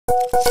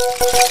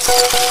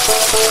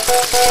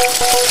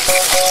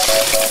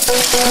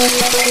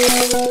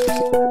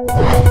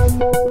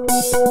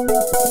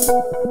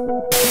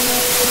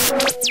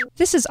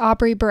This is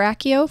Aubrey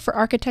Baracchio for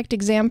Architect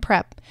Exam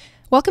Prep.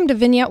 Welcome to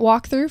Vignette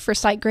Walkthrough for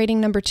Site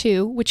Grading Number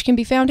 2, which can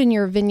be found in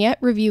your Vignette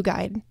Review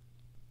Guide.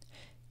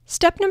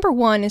 Step number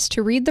 1 is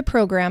to read the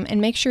program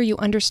and make sure you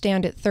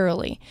understand it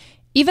thoroughly.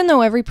 Even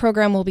though every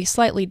program will be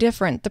slightly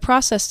different, the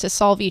process to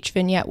solve each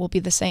vignette will be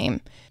the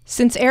same.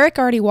 Since Eric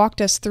already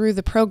walked us through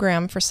the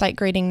program for Site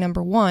Grading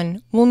Number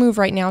 1, we'll move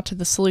right now to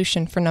the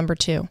solution for Number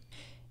 2.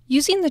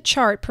 Using the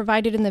chart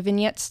provided in the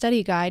Vignette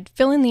Study Guide,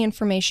 fill in the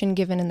information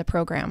given in the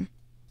program.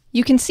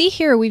 You can see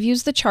here we've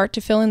used the chart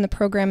to fill in the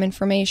program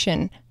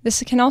information.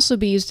 This can also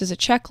be used as a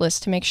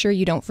checklist to make sure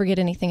you don't forget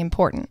anything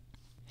important.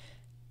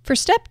 For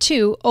Step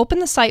 2, open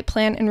the site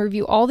plan and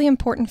review all the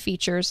important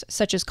features,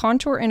 such as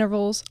contour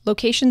intervals,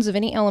 locations of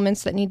any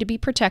elements that need to be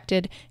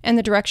protected, and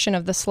the direction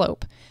of the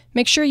slope.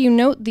 Make sure you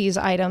note these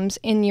items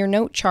in your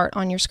note chart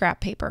on your scrap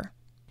paper.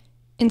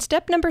 In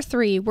Step number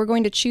 3, we're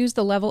going to choose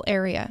the level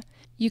area.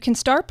 You can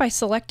start by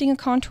selecting a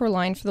contour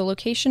line for the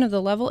location of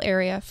the level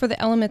area for the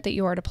element that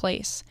you are to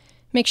place.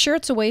 Make sure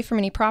it's away from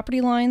any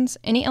property lines,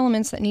 any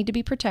elements that need to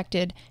be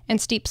protected, and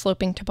steep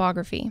sloping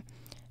topography.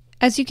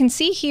 As you can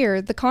see here,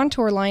 the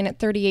contour line at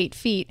 38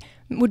 feet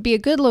would be a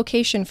good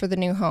location for the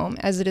new home,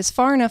 as it is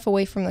far enough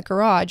away from the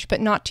garage, but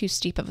not too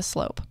steep of a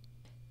slope.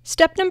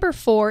 Step number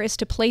 4 is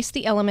to place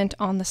the element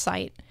on the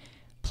site.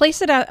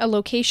 Place it at a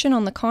location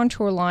on the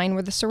contour line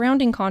where the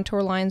surrounding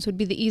contour lines would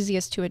be the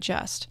easiest to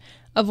adjust.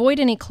 Avoid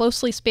any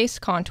closely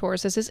spaced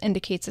contours, as this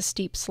indicates a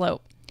steep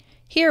slope.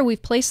 Here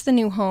we've placed the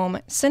new home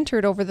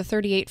centered over the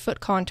 38-foot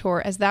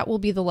contour, as that will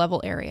be the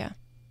level area.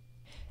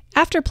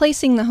 After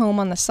placing the home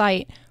on the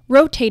site,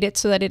 rotate it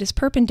so that it is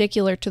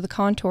perpendicular to the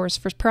contours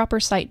for proper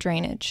site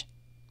drainage.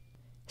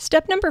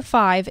 Step number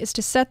 5 is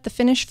to set the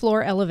finished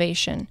floor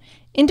elevation.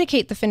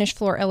 Indicate the finished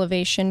floor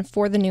elevation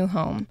for the new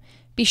home.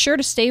 Be sure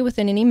to stay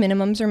within any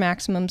minimums or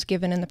maximums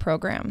given in the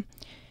program.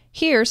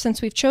 Here,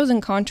 since we've chosen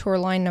contour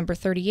line number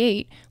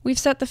 38, we've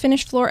set the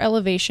finished floor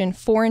elevation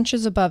 4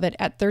 inches above it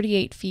at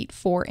 38 feet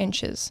 4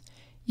 inches.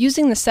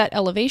 Using the Set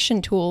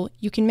Elevation tool,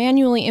 you can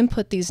manually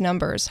input these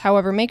numbers.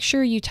 However, make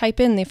sure you type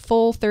in the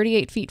full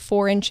 38 feet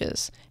 4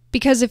 inches.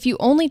 Because if you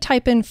only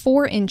type in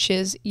 4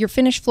 inches, your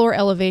finished floor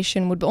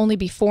elevation would only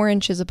be 4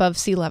 inches above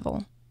sea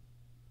level.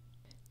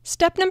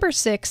 Step number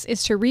 6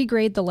 is to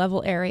regrade the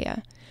level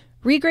area.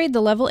 Regrade the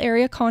level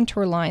area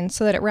contour line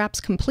so that it wraps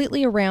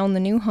completely around the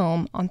new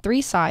home on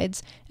 3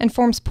 sides and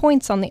forms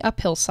points on the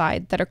uphill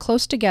side that are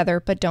close together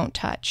but don't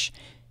touch.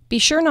 Be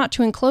sure not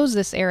to enclose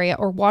this area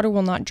or water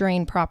will not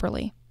drain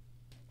properly.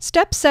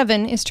 Step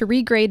 7 is to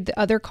regrade the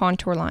other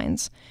contour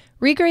lines.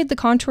 Regrade the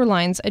contour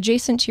lines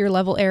adjacent to your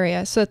level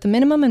area so that the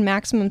minimum and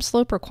maximum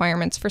slope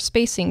requirements for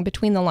spacing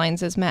between the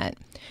lines is met.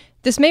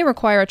 This may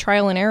require a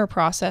trial and error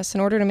process in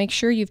order to make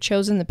sure you've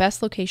chosen the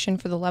best location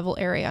for the level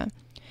area.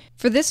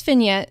 For this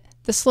vignette,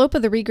 the slope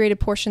of the regraded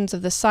portions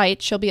of the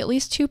site shall be at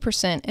least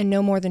 2% and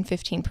no more than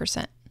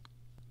 15%.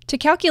 To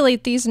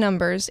calculate these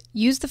numbers,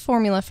 use the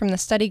formula from the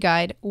study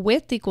guide,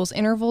 width equals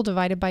interval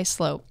divided by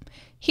slope.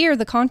 Here,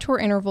 the contour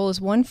interval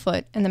is 1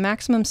 foot and the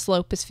maximum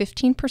slope is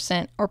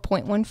 15% or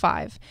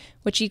 0.15,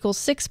 which equals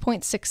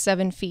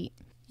 6.67 feet.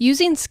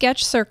 Using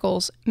sketch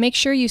circles, make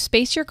sure you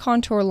space your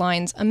contour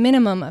lines a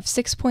minimum of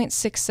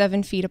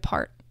 6.67 feet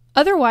apart.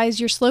 Otherwise,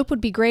 your slope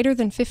would be greater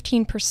than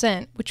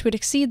 15%, which would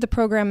exceed the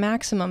program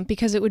maximum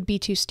because it would be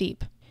too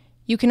steep.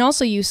 You can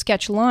also use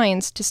sketch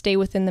lines to stay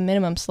within the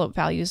minimum slope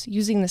values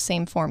using the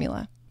same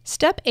formula.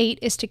 Step 8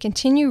 is to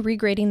continue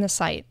regrading the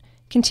site.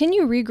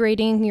 Continue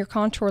regrading your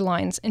contour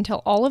lines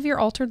until all of your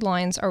altered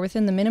lines are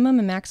within the minimum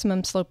and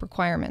maximum slope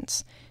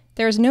requirements.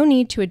 There is no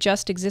need to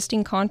adjust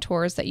existing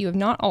contours that you have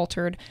not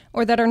altered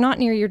or that are not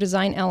near your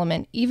design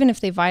element, even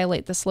if they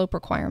violate the slope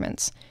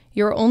requirements.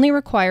 You are only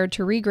required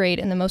to regrade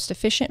in the most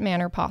efficient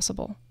manner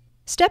possible.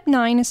 Step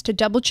 9 is to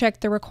double-check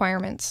the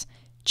requirements.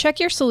 Check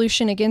your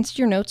solution against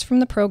your notes from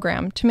the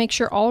program to make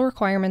sure all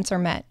requirements are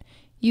met.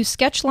 Use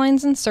sketch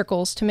lines and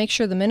circles to make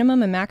sure the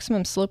minimum and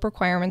maximum slope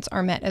requirements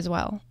are met as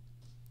well.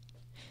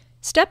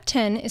 Step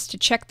 10 is to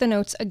check the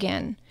notes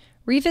again.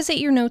 Revisit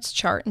your notes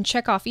chart and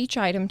check off each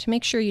item to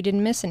make sure you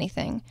didn't miss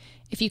anything.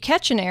 If you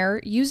catch an error,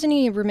 use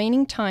any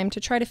remaining time to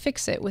try to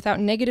fix it without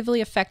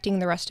negatively affecting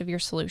the rest of your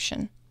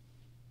solution.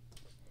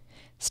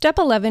 Step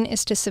 11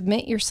 is to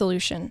submit your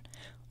solution.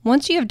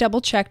 Once you have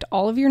double-checked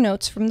all of your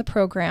notes from the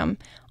program,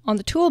 on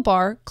the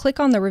toolbar, click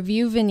on the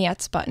Review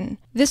Vignettes button.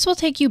 This will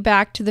take you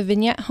back to the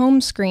Vignette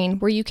home screen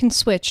where you can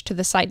switch to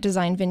the Site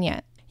Design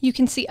vignette. You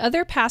can see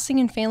other passing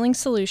and failing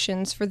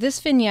solutions for this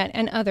vignette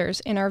and others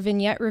in our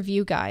Vignette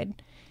Review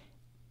Guide.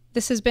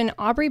 This has been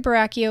Aubrey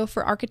Baracchio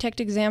for Architect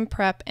Exam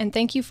Prep, and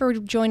thank you for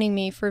joining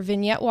me for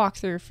Vignette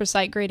Walkthrough for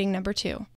Site Grading Number 2.